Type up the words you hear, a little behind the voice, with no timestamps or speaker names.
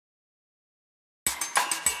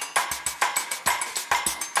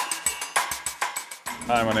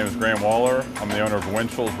Hi, my name is Graham Waller. I'm the owner of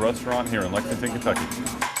Winchell's restaurant here in Lexington, Kentucky.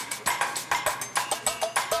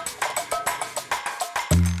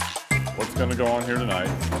 What's going to go on here tonight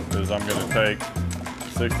is I'm going to take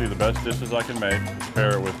 60 of the best dishes I can make,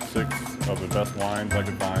 pair it with 6 of the best wines I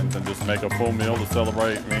can find, and just make a full meal to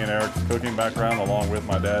celebrate me and Eric's cooking background along with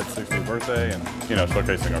my dad's 60th birthday and,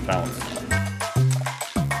 showcasing our talents.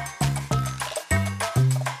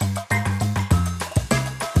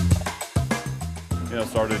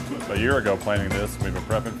 Started a year ago planning this. We've been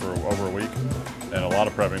prepping for over a week and a lot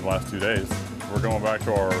of prepping the last 2 days. We're going back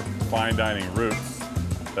to our fine dining roots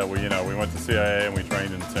that we went to CIA and we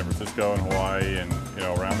trained in San Francisco and Hawaii and,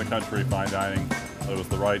 around the country, fine dining. So it was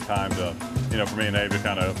the right time to, for me and Abe to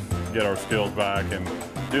kind of get our skills back and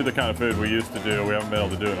do the kind of food we used to do. We haven't been able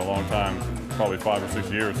to do it in a long time, probably 5 or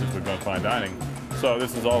 6 years since we've done fine dining. So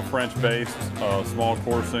this is all French-based, small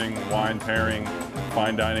coursing, wine pairing,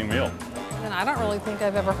 fine dining meal. And I don't really think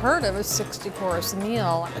I've ever heard of a 60-course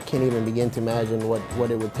meal. I can't even begin to imagine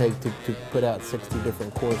what it would take to put out 60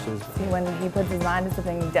 different courses. When he puts his mind to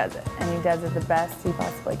something, he does it, and he does it the best he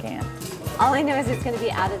possibly can. All I know is it's going to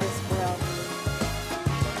be out of this world.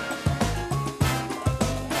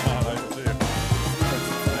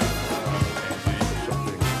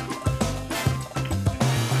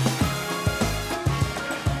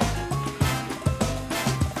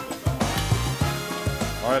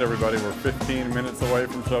 All right, everybody, we're 15 minutes away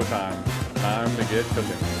from showtime. Time to get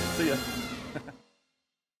cooking. See ya.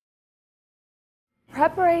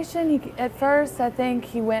 Preparation, at first, I think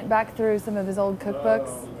he went back through some of his old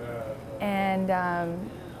cookbooks and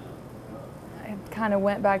kind of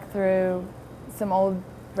went back through some old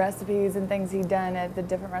recipes and things he'd done at the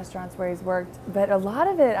different restaurants where he's worked. But a lot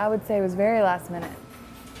of it, I would say, was very last minute.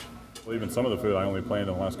 Well, even some of the food I only planned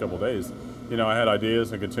in the last couple of days. I had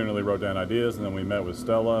ideas and continually wrote down ideas, and then we met with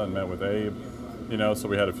Stella and met with Abe, so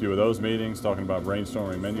we had a few of those meetings talking about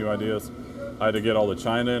brainstorming menu ideas. I had to get all the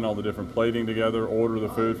china and all the different plating together, order the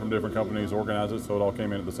food from different companies, organize it so it all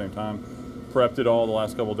came in at the same time. Prepped it all the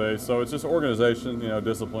last couple of days. So it's just organization,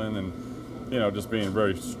 discipline, and, just being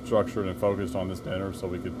very structured and focused on this dinner so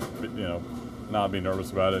we could, not be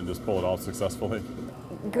nervous about it and just pull it off successfully.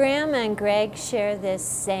 Graham and Greg share this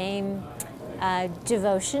same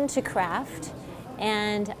devotion to craft,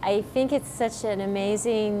 and I think it's such an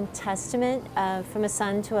amazing testament from a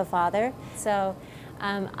son to a father. So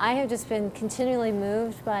I have just been continually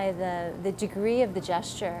moved by the degree of the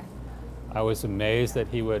gesture. I was amazed that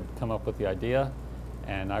he would come up with the idea,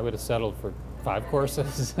 and I would have settled for 5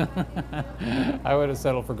 courses. I would have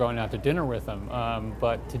settled for going out to dinner with him,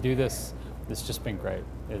 but to do this, it's just been great.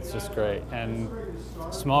 It's just great. And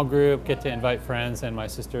small group, get to invite friends and my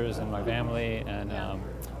sisters and my family, and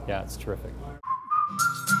yeah, it's terrific.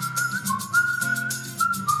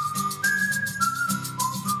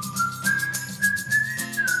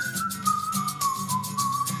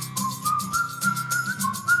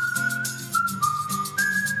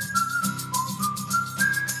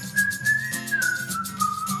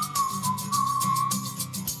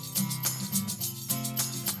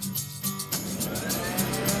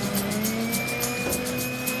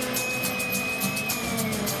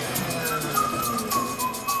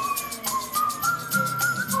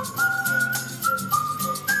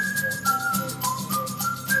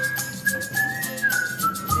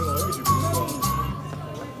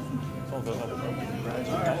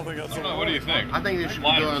 What do you think? I think they should go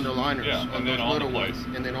on the liners. Yeah, and then on the plate.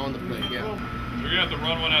 And then on the plate, yeah. We're going to have to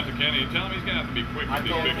run one out to Kenny. Tell him he's going to have to be quick with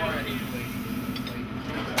these big ones.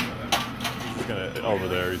 He's going to, over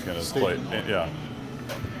there, he's going to plate. Yeah.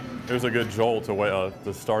 Here's a good jolt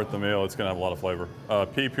to start the meal. It's going to have a lot of flavor.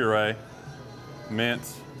 Pea puree,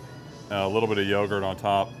 mint, a little bit of yogurt on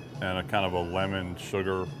top, and a kind of a lemon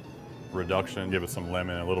sugar reduction. Give it some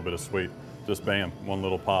lemon and a little bit of sweet. Just bam, one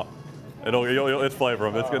little pop. It's flavor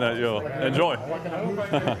of it. It's gonna, enjoy.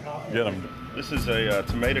 Get them. This is a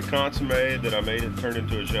tomato consomme that I made. It turned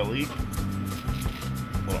into a jelly, a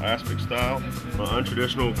little aspic style,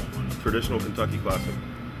 untraditional, traditional Kentucky classic.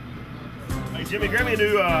 Hey Jimmy, grab me a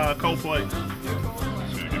new cold plate.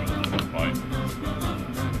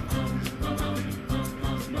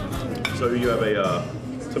 So you have a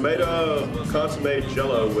tomato consomme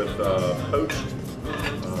jello with poached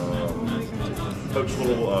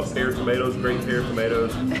little pear tomatoes, great pear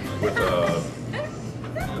tomatoes with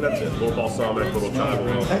and that's it. A little balsamic, a little chive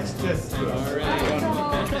oil. That's just all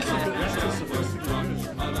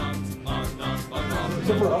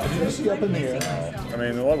So for us, up in the air. I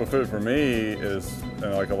mean, the love of food for me is,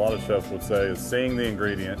 like a lot of chefs would say, is seeing the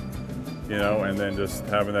ingredient, and then just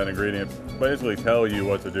having that ingredient basically tell you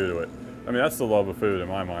what to do to it. I mean, that's the love of food in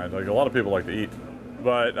my mind. Like, a lot of people like to eat,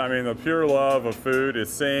 But I mean, the pure love of food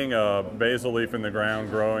is seeing a basil leaf in the ground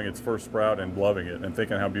growing its first sprout and loving it and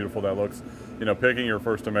thinking how beautiful that looks. You know, picking your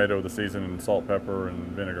first tomato of the season and salt, pepper, and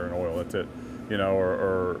vinegar and oil, that's it. You know,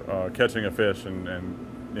 or catching a fish and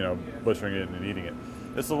you know, butchering it and eating it.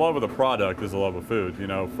 It's the love of the product is the love of food. You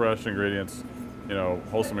know, fresh ingredients, you know,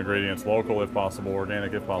 wholesome ingredients, local if possible,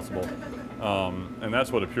 organic if possible. And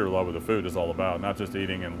that's what a pure love of the food is all about, not just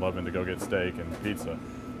eating and loving to go get steak and pizza,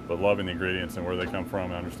 but loving the ingredients and where they come from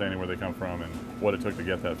and understanding where they come from and what it took to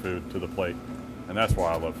get that food to the plate. And that's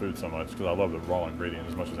why I love food so much, because I love the raw ingredient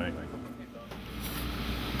as much as anything.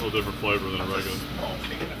 A little different flavor than a regular.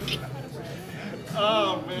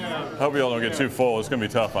 Oh man. Hope y'all don't get too full. It's gonna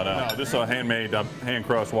be tough, I know. This is a handmade,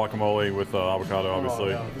 hand-crushed guacamole with avocado,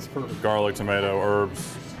 obviously, garlic, tomato,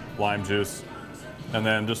 herbs, lime juice, and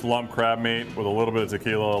then just lump crab meat with a little bit of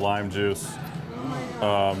tequila, lime juice,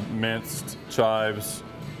 minced chives,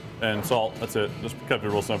 and salt. That's it. Just kept it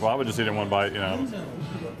real simple. I would just eat it in one bite, you know.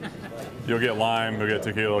 You'll get lime, you'll get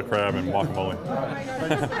tequila, crab, and guacamole.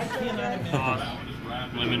 Sauce,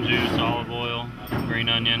 lemon juice, olive oil, green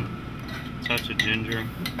onion, touch of ginger.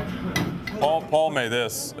 Paul made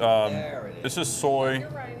this. It's just soy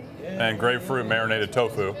and grapefruit marinated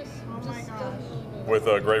tofu with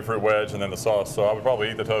a grapefruit wedge and then the sauce. So I would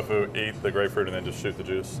probably eat the tofu, eat the grapefruit, and then just shoot the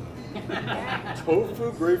juice.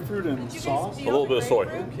 Tofu, grapefruit, and sauce? A little bit of soy.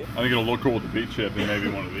 I think it'll look cool with the beet chip and maybe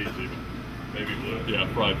one of these even. Maybe, yeah,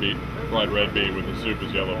 fried red beet with the soup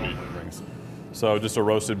is yellow beet. So just a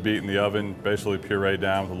roasted beet in the oven, basically pureed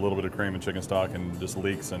down with a little bit of cream and chicken stock and just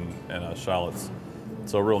leeks and shallots.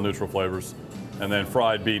 So real neutral flavors. And then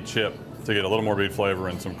fried beet chip to get a little more beet flavor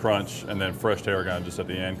and some crunch, and then fresh tarragon just at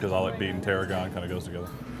the end, because I like beet and tarragon, kind of goes together.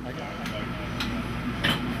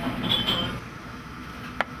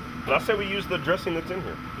 But I say we use the dressing that's in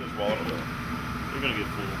here. Just water it. You're gonna get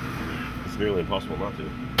full. It's nearly impossible not to.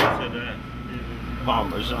 Said that.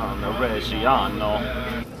 Parmesan Reggiano.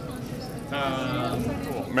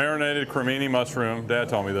 Marinated cremini mushroom. Dad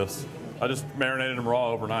told me this. I just marinated them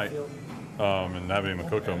raw overnight and haven't even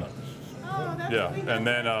cooked them. Yeah, and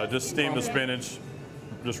then just steam the spinach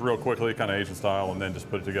just real quickly, kind of Asian style, and then just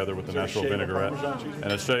put it together with the natural vinaigrette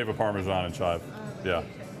and a shave of Parmesan and chive. Yeah.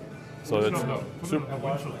 So that's super.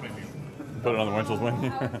 Put it on the Winchell's menu.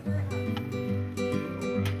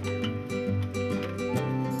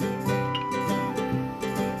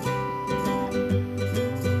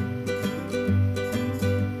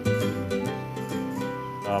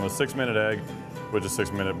 A 6-minute egg with just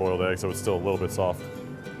 6-minute boiled egg, so it's still a little bit soft,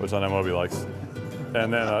 which I know Moby likes.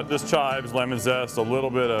 And then just chives, lemon zest, a little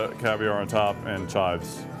bit of caviar on top, and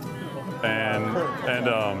chives. And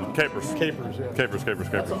capers. Capers, yeah. Capers,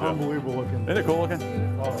 That's yeah. unbelievable looking. Isn't it cool looking?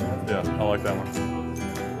 Yeah, I like that one.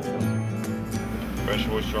 Fresh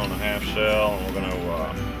oyster on a half shell, and we're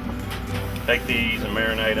gonna take these and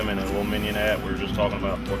marinate them in a little mignonette. We were just talking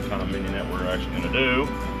about what kind of mignonette we're actually gonna do.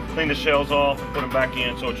 Clean the shells off, put them back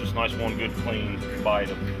in, so it's just nice one good clean bite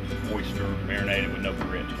of oyster marinated with no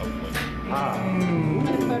grit, hopefully.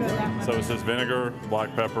 So it's just vinegar,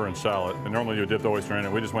 black pepper, and shallot. And normally you would dip the oyster in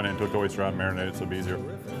it. We just went in and took the oyster out and marinated it so it'd be easier.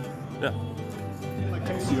 Yeah.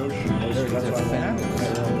 It's the ocean. It's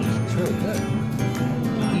really good.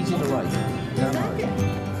 Easy to write.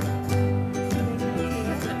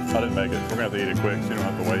 I didnn't make it. We're gonna have to eat it quick, so you don't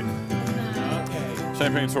have to wait. Okay.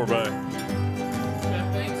 Champagne sorbet.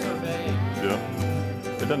 Yeah.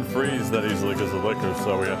 It doesn't freeze that easily because of liquor,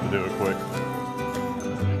 so we have to do it quick.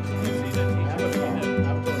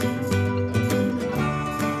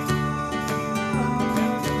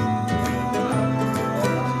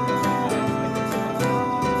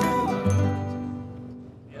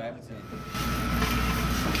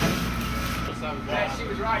 She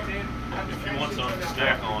was right, dude. If you want some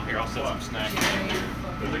snack on here, I'll set some snacks in here.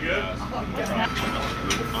 Is it good? And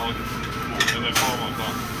then follow on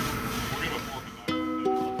top.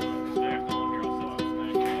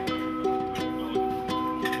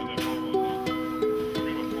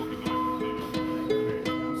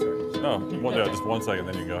 Oh, yeah, just 1 second,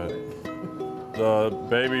 then you can go ahead. The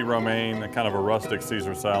baby romaine, kind of a rustic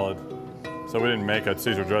Caesar salad. So we didn't make a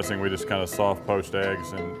Caesar dressing, we just kind of soft poached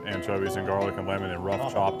eggs and anchovies and garlic and lemon and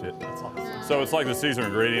rough chopped it. So it's like the Caesar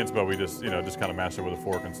ingredients, but we just, just kind of mashed it with a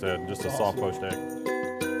fork instead, just a soft poached egg.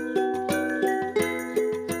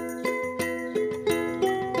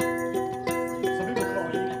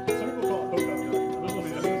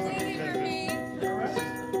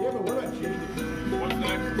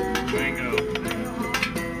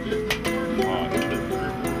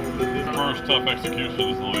 Tough execution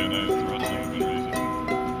is the mayonnaise. The rest of it has been easy.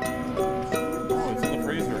 Oh, it's in the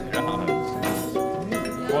freezer. God.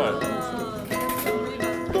 What?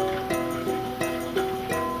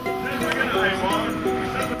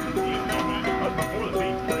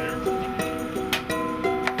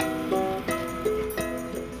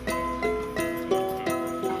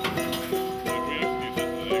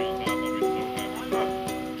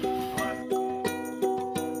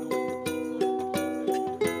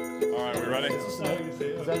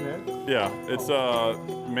 Yeah, it's a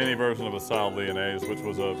mini version of a salad lyonnaise, which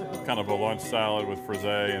was a kind of a lunch salad with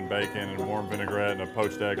frisée and bacon and warm vinaigrette and a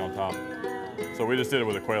poached egg on top. So we just did it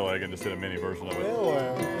with a quail egg and just did a mini version of it. Quail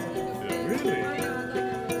egg? Yeah. Really?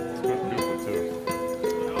 It's cooked beautifully too.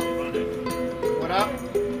 What up?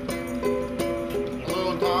 A little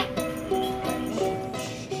on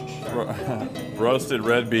top. Roasted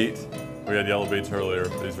red beet. We had yellow beets earlier.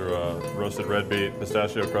 These are roasted red beet,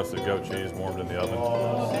 pistachio crusted goat cheese warmed in the oven.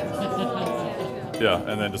 Yeah,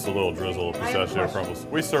 and then just a little drizzle of pistachio crumbles.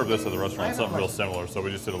 We serve this at the restaurant, something real similar, so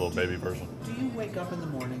we just did a little baby version. Do you wake up in the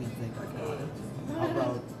morning and think, okay, how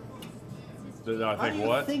about... I think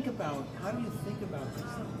what? How do you think about these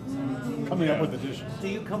things? Coming up with the dishes. Do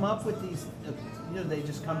you come up with these, they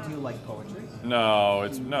just come to you like poetry? No,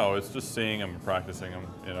 it's just seeing them and practicing them,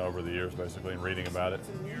 over the years basically, and reading about it.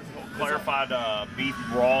 Clarified beef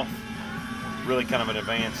broth, really kind of an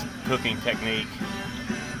advanced cooking technique.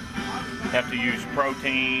 Have to use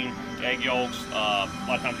protein, egg yolks. A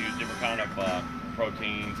lot of times you use different kind of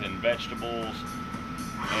proteins and vegetables,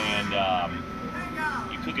 and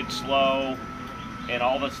you cook it slow, and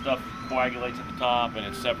all this stuff coagulates at the top, and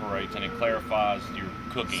it separates and it clarifies your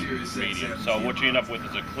cooking medium. So what you end up with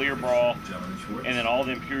is a clear broth, and then all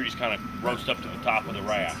the impurities kind of roast up to the top of the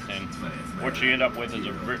raft, and what you end up with is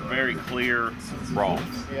a very clear broth.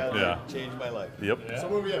 Yeah. Changed my life. Yep. So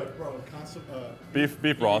what do we have, bro? Beef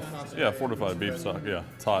broth. Yeah, fortified beef stock. Yeah,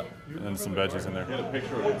 it's hot, and then some veggies in there. Get a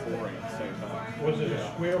picture of it pouring at the same time. Was it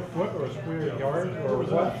a square foot or a square yard or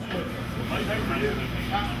what?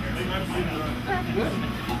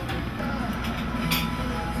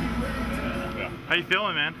 How you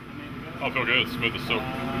feeling, man? I feel good. It's smooth as silk.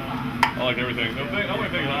 I like everything. The only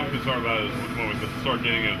thing I'm concerned about is when we start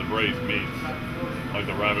getting into the braised meats, like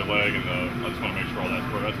the rabbit leg and I just want to make sure all that's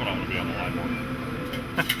where. That's what I'm going to be on the line for.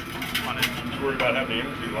 Just worried about having the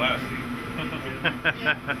energy last.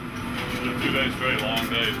 2 days straight, long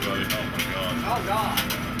days, buddy. Oh my God. Oh God.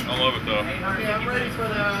 I love it though. Okay, I'm ready for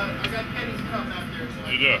I got Kenny's cup back there.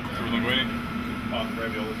 You do? For linguine?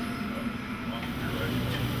 Ravioli.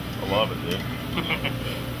 I love it, dude.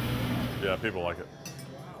 Yeah, people like it.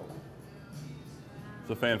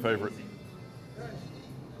 It's a fan favorite.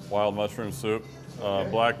 Wild mushroom soup.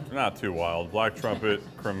 Not too wild. Black trumpet,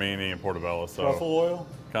 cremini, and portobello. So Truffle oil?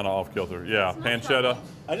 Kind of off kilter. Yeah, pancetta.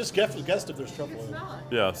 I just guessed if there's truffle oil.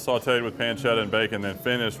 Yeah, sauteed with pancetta and bacon, then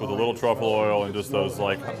finished with a little truffle oil and just those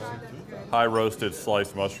high roasted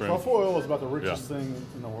sliced mushrooms. Truffle oil is about the richest thing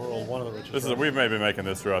in the world. One of the richest. We've maybe been making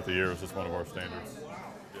this throughout the years. It's one of our standards.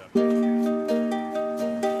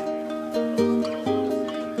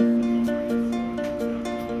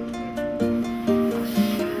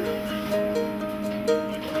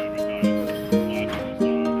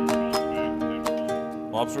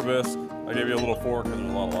 Lobster bisque. I gave you a little fork because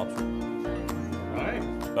there's a lot of lobster. Right.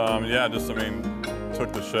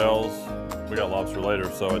 Took the shells. We got lobster later,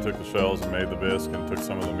 so I took the shells and made the bisque and took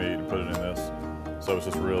some of the meat and put it in this. So it's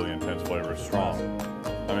just really intense flavor. It's strong.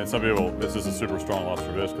 Some people, this is a super strong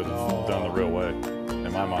lobster bisque because it's done the real way,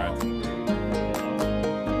 in my mind.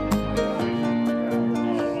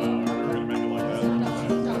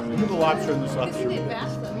 Put the lobster in this lobster.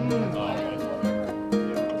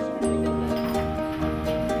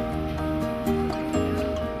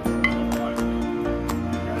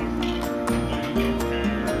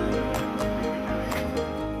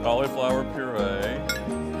 Cauliflower puree,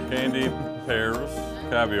 candied pears,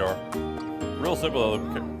 caviar. Real simple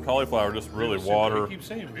though. Cauliflower, just really water. Keep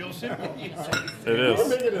saying real simple. It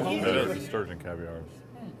is. It is. Sturgeon caviar.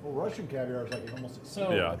 Well, Russian caviar is like almost.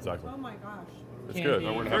 Yeah, exactly. Oh my gosh. It's good.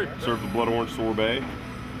 Serve the blood orange sorbet.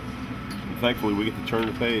 And thankfully, we get to turn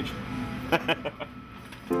the page.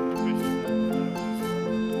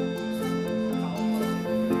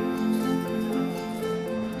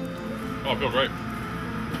 Oh, I feel great.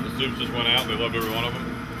 The soups just went out. They loved every one of them.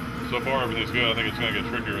 So far, everything's good. I think it's going to get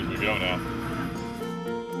trickier as we go now.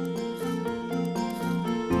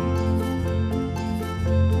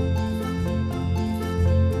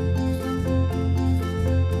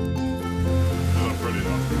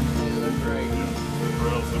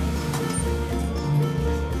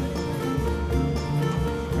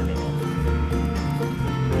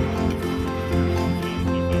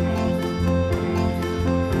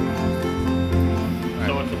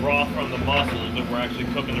 From the mussels that we're actually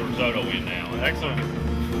cooking the risotto in now. Excellent.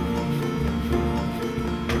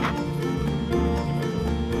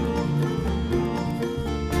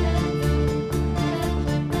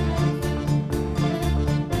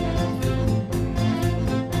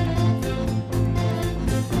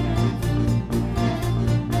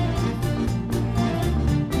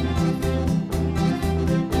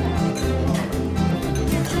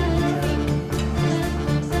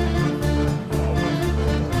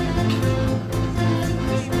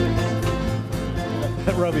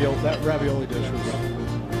 ravioli dish was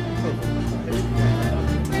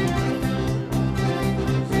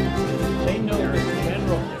They know the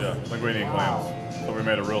general. Yeah, linguine and clams. So we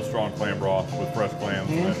made a real strong clam broth with fresh clams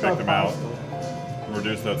and picked them out.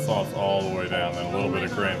 Reduced that sauce all the way down, then a little bit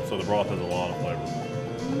of cream. So the broth has a lot of flavor.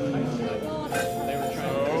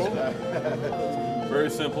 So, very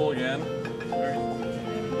simple again. I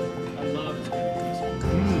love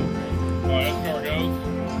escargots.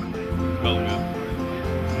 Smells good.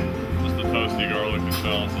 Just the toasty garlic and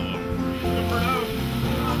balance a little.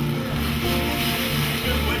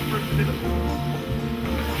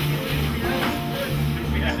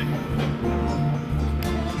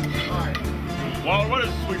 Well, what is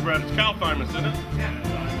sweetbread? It's cow thymus, isn't it?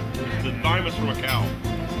 It's the thymus from a cow.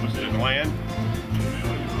 Was it in land?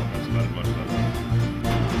 That's about as much as I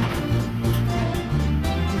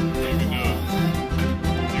know.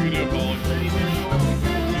 You can do it, Paul.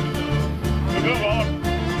 Good, Paul.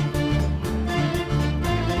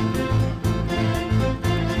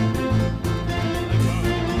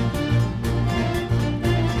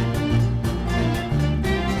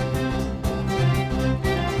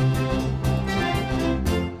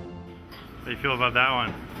 How do you feel about that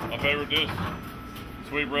one? My favorite dish,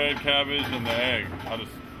 sweetbread, cabbage, and the egg.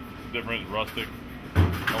 Different, rustic.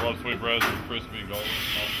 I love sweetbreads, crispy and golden.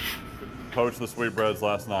 Poached the sweetbreads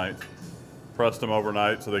last night, pressed them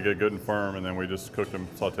overnight so they get good and firm, and then we just cooked them,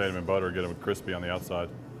 sauteed them in butter, get them crispy on the outside.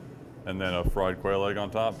 And then a fried quail egg on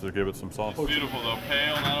top to give it some sauce. It's beautiful though,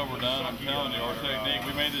 pale, not overdone. I'm telling you, our technique,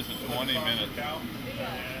 we made this in 20 minutes.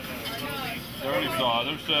 They already saw it.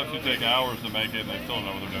 There's chefs who take hours to make it and they still don't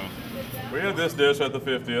know what they're doing. We had this dish at the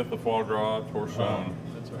 50th, the foie gras torchon.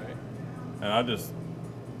 That's right. And I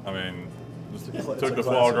took the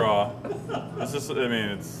foie gras. It's just,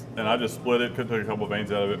 and I just split it, took a couple of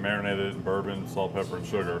veins out of it, marinated it in bourbon, salt, pepper, and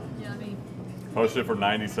sugar. Yummy. Poached it for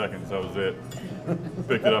 90 seconds, that was it.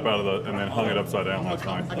 Picked it up and then hung it upside down last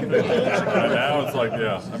night. And now it's like,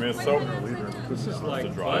 it's so, This is like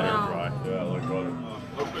it's dry, yeah, like butter.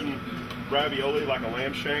 Open ravioli, like a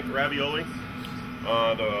lamb shank ravioli.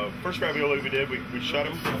 The first ravioli we did, we shut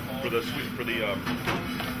them for the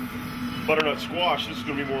butternut squash. This is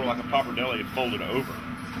going to be more like a pappardelle folded over.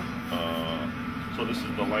 So this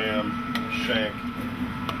is the lamb shank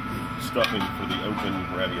stuffing for the open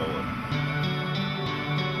ravioli.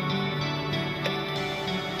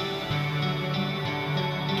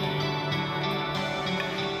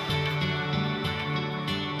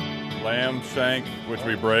 Lamb shank, which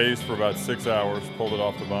we braised for about 6 hours, pulled it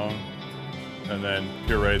off the bone, and then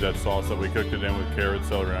pureed that sauce that we cooked it in with carrots,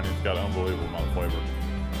 celery, onions. It's got an unbelievable amount of flavor.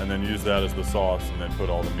 And then use that as the sauce, and then put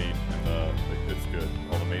all the meat in it's good,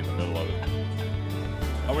 all the meat in the middle of it.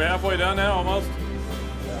 Are we halfway done now, almost?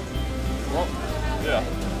 Well, yeah,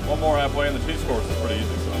 one more halfway, and the cheese course is pretty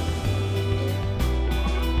easy. So.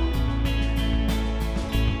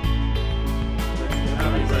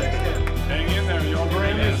 Hang in there, you all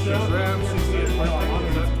bring this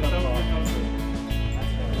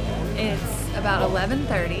It's about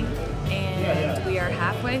 11:30, and we are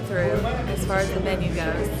halfway through as far as the menu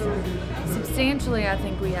goes. Substantially, I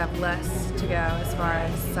think we have less to go as far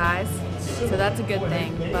as size, so that's a good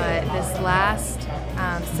thing. But this last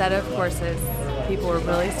set of courses, people were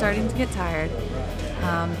really starting to get tired.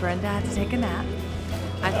 Brenda had to take a nap.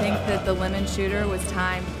 I think that the lemon shooter was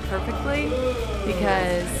timed perfectly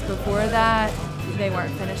because before that, they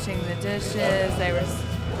weren't finishing the dishes. They were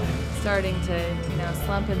starting to,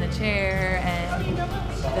 slump in the chair, and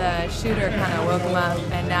the shooter kind of woke them up,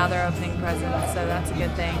 and now they're opening presents, so that's a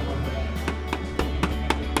good thing.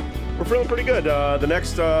 We're feeling pretty good. The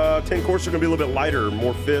next 10 courses are going to be a little bit lighter,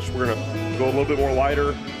 more fish. We're going to go a little bit more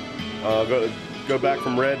lighter, go back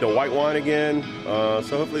from red to white wine again.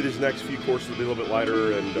 So hopefully these next few courses will be a little bit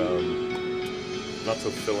lighter and not so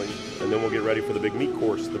filling. And then we'll get ready for the big meat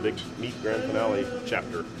course, the big meat grand finale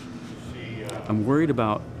chapter. I'm worried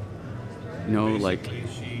about, like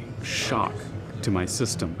shock to my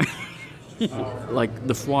system. Like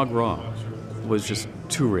the foie gras was just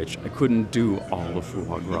too rich. I couldn't do all the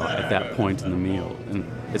foie gras at that point in the meal. And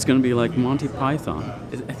it's going to be like Monty Python.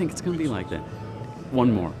 I think it's going to be like that.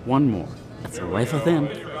 One more. That's the life of them.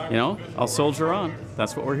 I'll soldier on.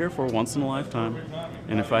 That's what we're here for, once in a lifetime.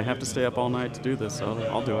 And if I have to stay up all night to do this,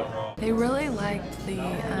 I'll do it. They really liked the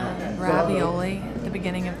ravioli at the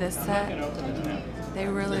beginning of this set. They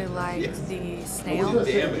really liked the snail,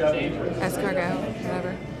 escargot,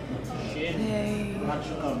 whatever. They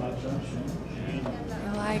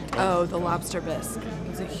liked, the lobster bisque. It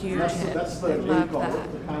was a huge hit. They loved that.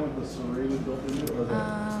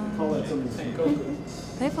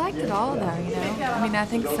 They've liked it all, though, you know. I mean, I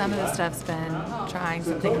think some of the stuff's been trying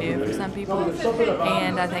something new for some people,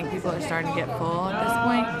 and I think people are starting to get full at this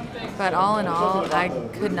point. But all in all, I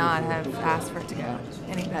could not have asked for it to go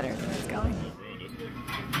any better than it's going.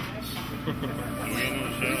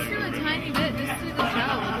 Just do a tiny bit, just through the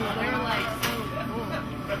shell, because they're like so full.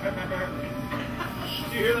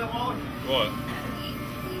 Did you hear that, Wally? What?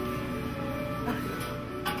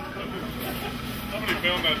 Somebody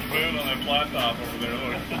filmed that spoon on that flat top over there,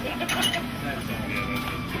 look.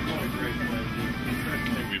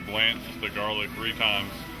 We blanch the garlic 3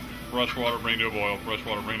 times. Fresh water, bring to a boil, fresh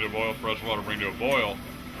water, bring to a boil, fresh water, bring to a boil.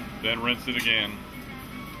 Then rinse it again.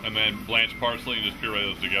 And then blanch parsley and just puree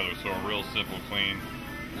those together. So a real simple, clean,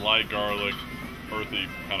 light garlic, earthy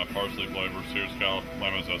kind of parsley flavor, seared scallop,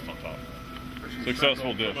 lemon zest on top.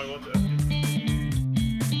 Successful dish.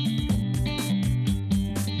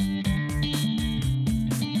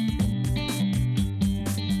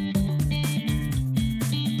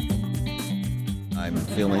 I'm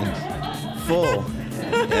feeling full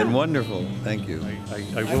and wonderful. Thank you.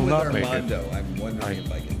 I will not make it. I'm wondering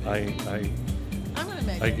if I can make it. I'm going to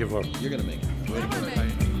make it. I give up. You're going to make it. I'm going to make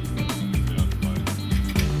it.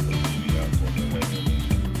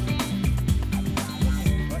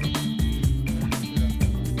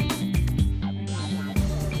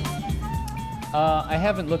 I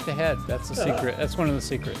haven't looked ahead. That's the secret. That's one of the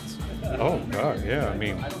secrets. Oh, God, yeah. I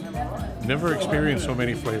mean, never experienced so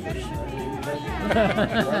many flavors.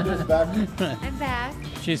 I'm back.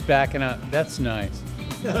 She's backing up. That's nice.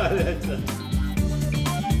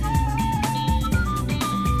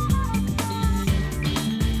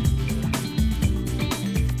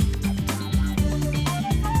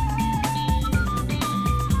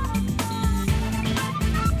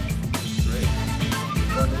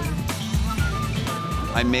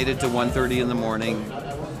 I made it to 1:30 in the morning.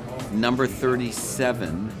 Number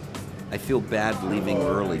 37. I feel bad leaving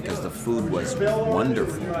early because the food was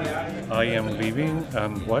wonderful. I am leaving,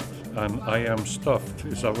 and what? And I am stuffed.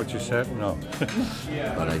 Is that what you said? No.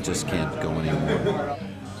 But I just can't go anymore.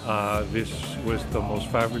 This was the most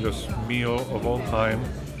fabulous meal of all time.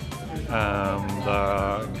 And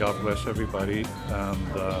God bless everybody.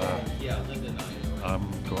 And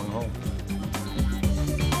I'm going home.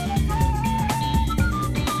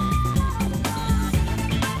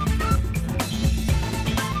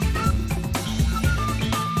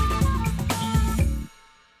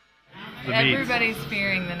 Everybody's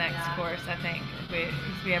fearing the next course, I think.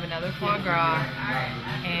 We have another foie gras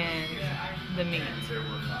and the meat.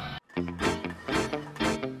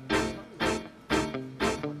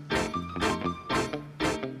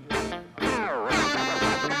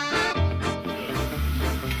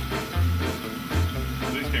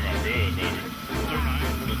 These came out good, baby.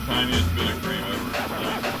 The tiniest bit of cream ever.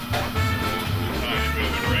 The tiny bit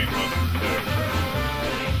of the cream mustard too.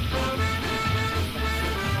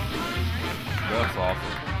 That's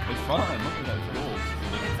awesome. It's fun. Look at that. It's cool.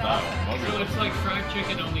 So it's like fried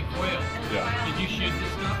chicken, only quail. Yeah. Did you shoot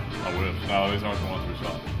this stuff? I wish. No, these aren't the ones we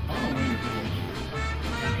shot.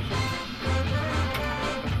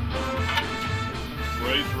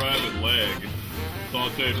 Braised rabbit leg,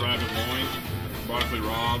 sauteed rabbit loin, broccoli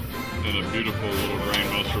rabe, and a beautiful little grain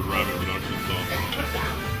mustard rabbit reduction sauce.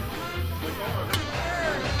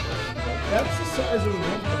 That's the size of the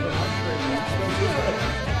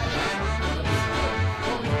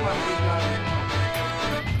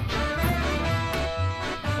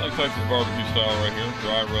Like Texas barbecue style right here,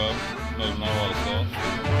 dry rub, not a lot of sauce.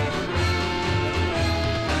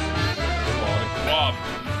 Quality.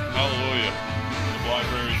 Hallelujah. The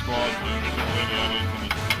blackberry squash, the mini onions, and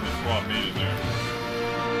the squat meat in there.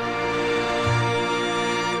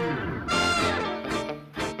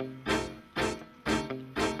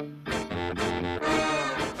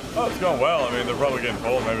 Oh, it's going well. I mean, they're probably getting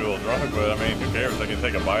full, maybe a little drunk, but I mean, who cares? They can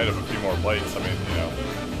take a bite of a few more plates. I mean, you know,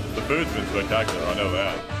 the food's been spectacular. I know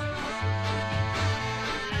that.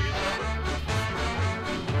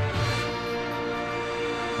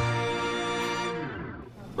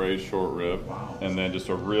 Braised short rib, and then just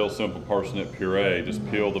a real simple parsnip puree. Just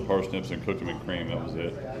peeled the parsnips and cooked them in cream. That was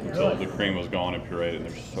it. Until the cream was gone and pureed, and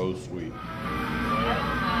they're so sweet.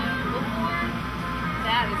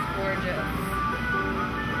 That is gorgeous.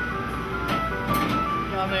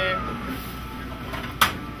 Love it.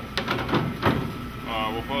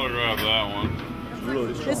 We'll photograph that one.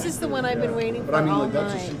 Really This is the one I've been waiting for But I mean, all like,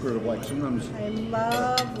 that's night. a secret of like sometimes. I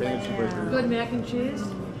love lamb. Good mac and cheese.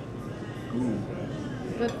 Ooh.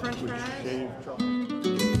 Good French fries.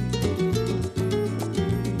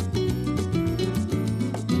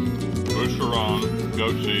 Boucheron,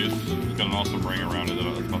 goat cheese. It's got an awesome ring around it.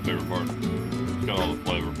 That's my favorite part. It's got all the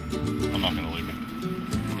flavor. I'm not going to leave it.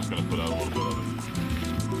 I'm just going to put out a little bit of it.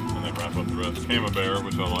 And then wrap up the rest. Camembert,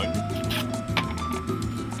 which I like.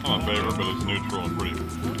 Not my favorite, but it's neutral and pretty.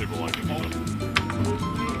 People like it. So.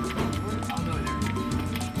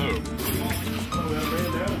 Who?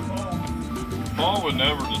 Paul would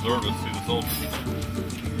never deserve it. See this old.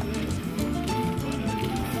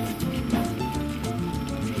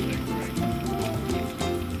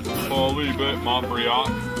 Paulie bit Montbriac.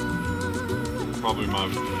 Probably my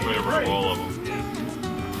favorite of all of them.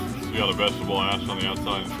 You got a vegetable ash on the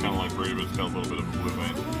outside. It's kind of like brie, but it's got a little bit of a blue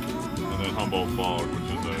vein. And then Humboldt Fog, which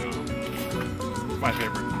is my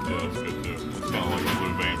favorite. Yeah, it's good too. It's kind of like a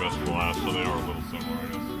blue vein vegetable ash, so they are a little similar, I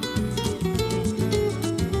guess.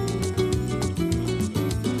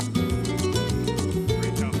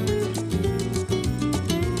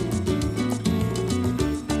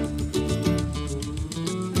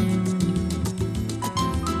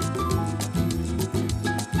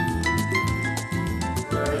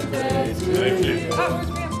 Thank you.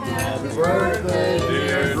 Happy birthday,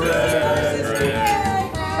 dear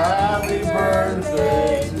Greg. Happy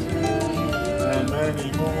birthday to you and many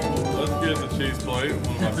more. Let's get the cheese plate,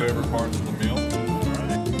 one of my favorite parts of the meal.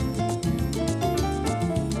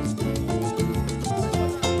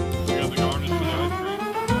 We got the garnish for the ice cream.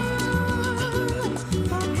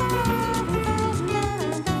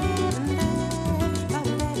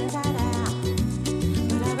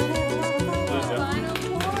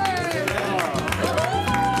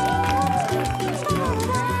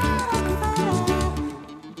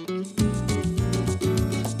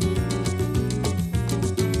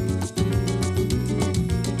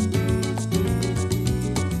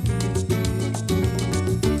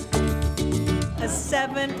 A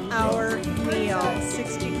 7-hour meal,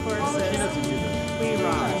 60 courses. We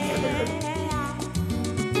rock.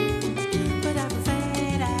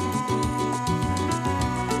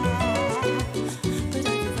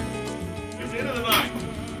 At the end of the night,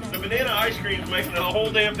 the banana ice cream is making the whole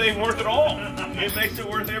damn thing worth it all. It makes it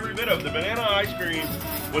worth every bit of it. The banana ice cream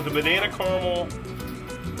with the banana caramel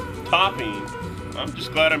topping. I'm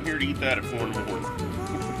just glad I'm here to eat that at 4 in the morning.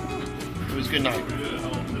 It was a good night.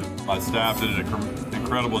 My staff did an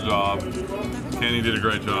incredible job. Kenny did a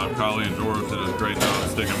great job. Kiley and George did a great job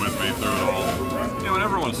sticking with me through it all. You know, and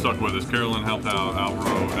everyone stuck with us. Carolyn helped out,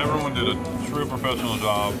 Alvaro. Everyone did a true professional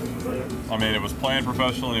job. I mean, it was planned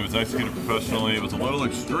professionally, it was executed professionally. It was a little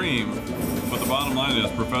extreme, but the bottom line is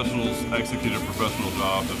professionals executed a professional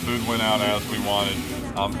job. The food went out as we wanted.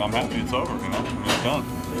 I'm happy it's over, you know? It's done.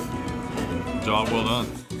 Job well done.